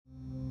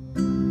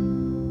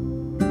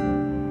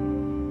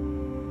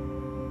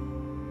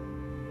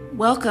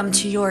Welcome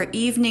to your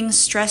evening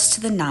Stress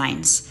to the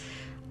Nines,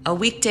 a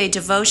weekday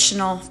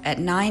devotional at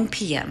 9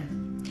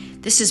 p.m.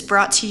 This is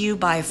brought to you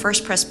by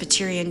First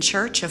Presbyterian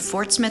Church of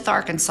Fort Smith,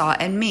 Arkansas,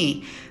 and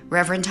me,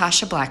 Reverend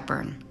Tasha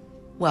Blackburn.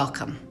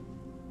 Welcome.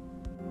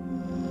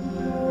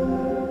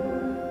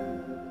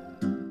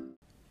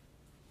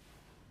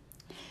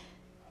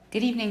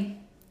 Good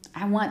evening.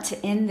 I want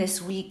to end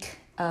this week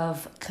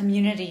of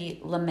community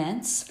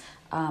laments.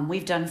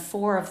 We've done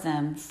 4 of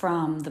them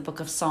from the book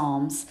of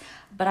Psalms,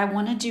 but I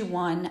want to do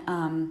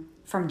one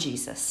from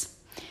Jesus.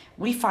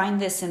 We find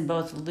this in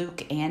both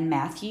Luke and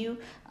Matthew,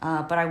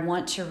 but I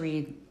want to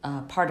read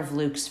part of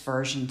Luke's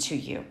version to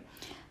you.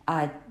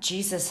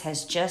 Jesus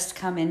has just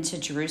come into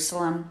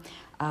Jerusalem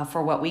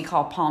for what we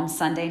call Palm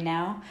Sunday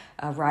now,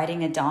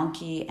 riding a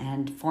donkey,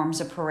 and forms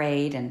a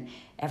parade, and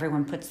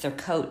everyone puts their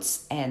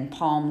coats and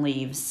palm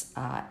leaves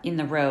in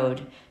the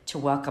road to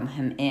welcome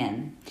him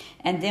in.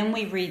 And then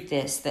we read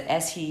this, that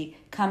as he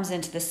comes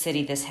into the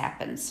city, this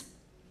happens.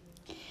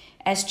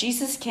 As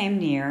Jesus came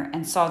near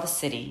and saw the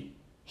city,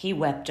 he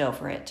wept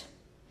over it,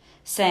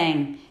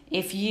 saying,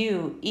 "If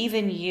you,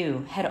 even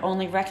you, had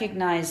only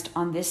recognized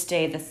on this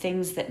day the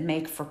things that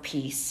make for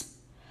peace,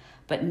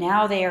 but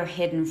now they are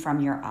hidden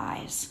from your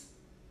eyes."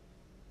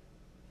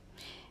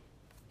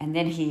 And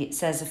then he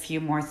says a few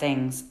more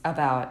things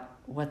about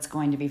what's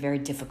going to be very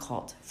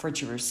difficult for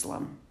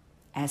Jerusalem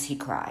as he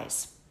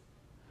cries.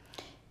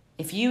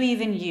 "If you,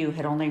 even you,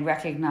 had only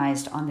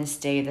recognized on this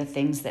day the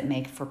things that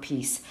make for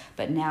peace,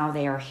 but now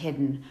they are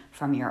hidden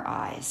from your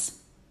eyes."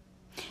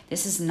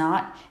 This is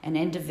not an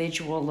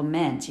individual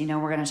lament. We're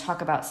going to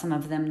talk about some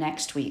of them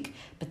next week,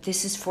 but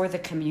this is for the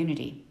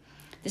community.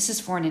 This is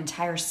for an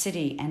entire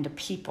city and a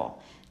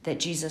people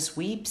that Jesus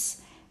weeps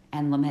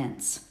and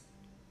laments.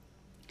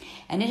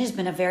 And it has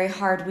been a very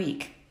hard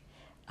week.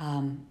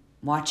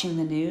 Watching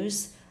the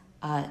news,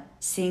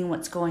 seeing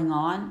what's going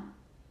on,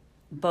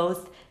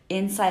 both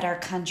inside our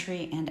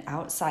country and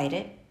outside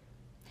it.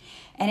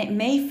 And it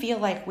may feel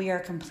like we are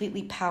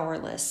completely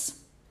powerless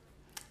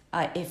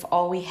if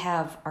all we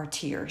have are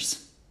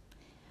tears,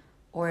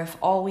 or if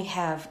all we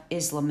have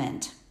is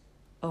lament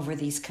over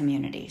these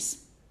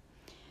communities.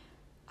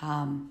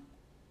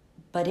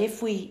 But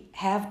if we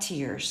have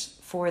tears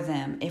for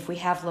them, if we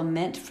have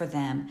lament for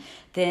them,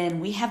 then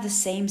we have the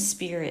same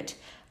spirit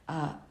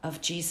of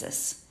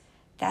Jesus.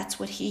 That's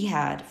what he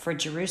had for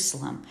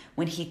Jerusalem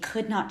when he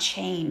could not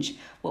change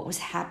what was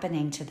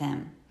happening to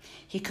them.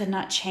 He could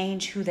not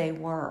change who they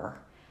were.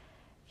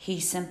 He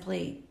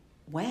simply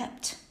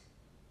wept.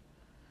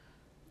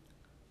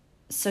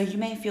 So you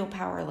may feel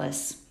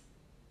powerless,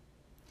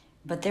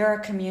 but there are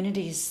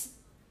communities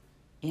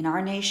in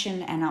our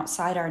nation and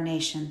outside our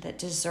nation that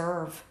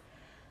deserve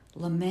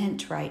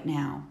lament right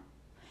now,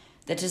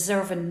 that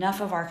deserve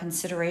enough of our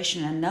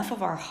consideration, enough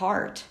of our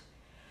heart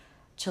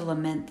to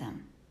lament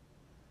them.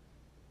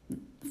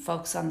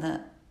 Folks on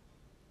the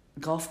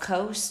Gulf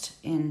Coast,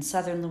 in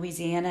southern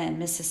Louisiana and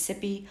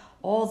Mississippi,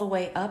 all the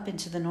way up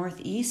into the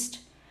Northeast,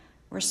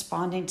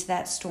 responding to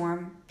that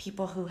storm,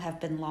 people who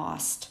have been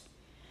lost.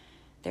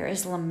 There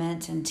is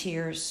lament and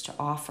tears to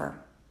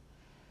offer,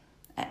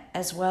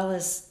 as well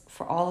as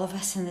for all of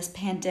us in this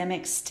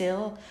pandemic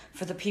still,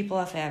 for the people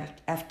of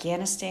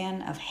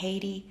Afghanistan, of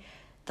Haiti,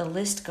 the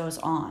list goes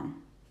on.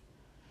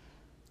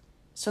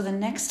 So the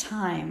next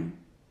time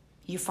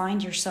you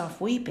find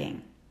yourself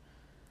weeping,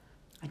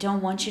 I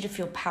don't want you to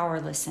feel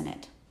powerless in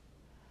it.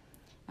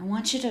 I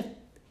want you to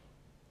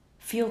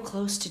feel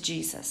close to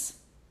Jesus,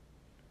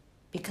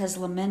 because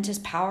lament is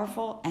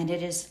powerful, and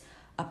it is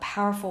a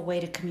powerful way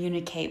to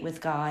communicate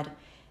with God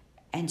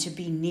and to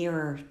be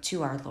nearer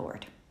to our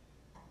Lord.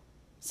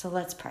 So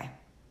let's pray.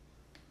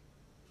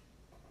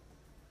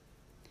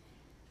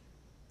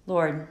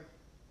 Lord,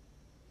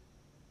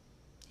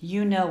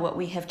 you know what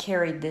we have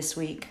carried this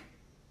week,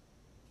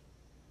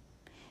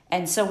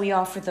 and so we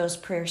offer those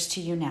prayers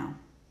to you now.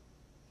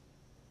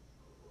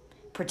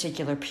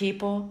 Particular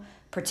people,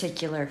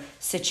 particular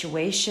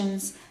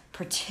situations,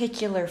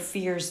 particular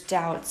fears,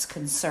 doubts,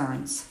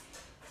 concerns.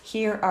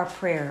 Hear our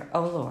prayer,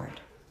 O Lord.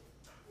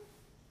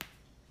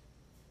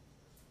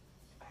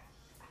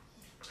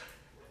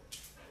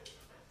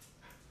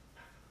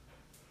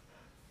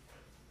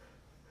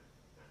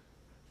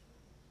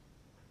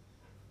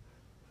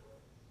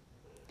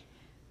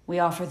 We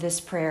offer this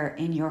prayer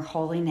in your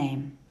holy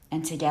name,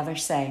 and together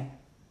say,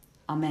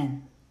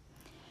 Amen.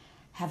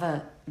 Have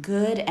a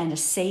good and a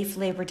safe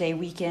Labor Day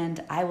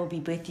weekend. I will be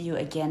with you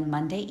again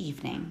Monday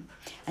evening.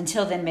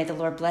 Until then, may the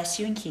Lord bless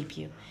you and keep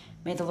you.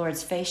 May the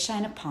Lord's face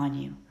shine upon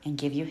you and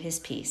give you his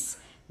peace,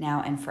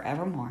 now and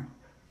forevermore.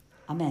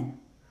 Amen.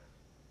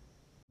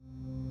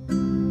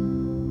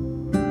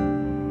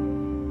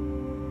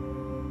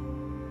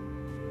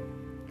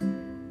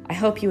 I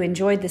hope you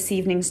enjoyed this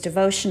evening's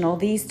devotional.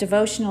 These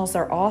devotionals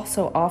are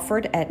also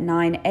offered at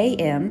 9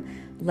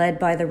 a.m., led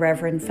by the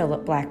Reverend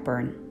Philip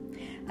Blackburn.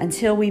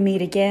 Until we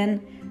meet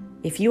again,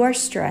 if you are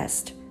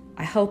stressed,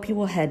 I hope you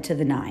will head to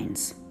the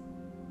nines.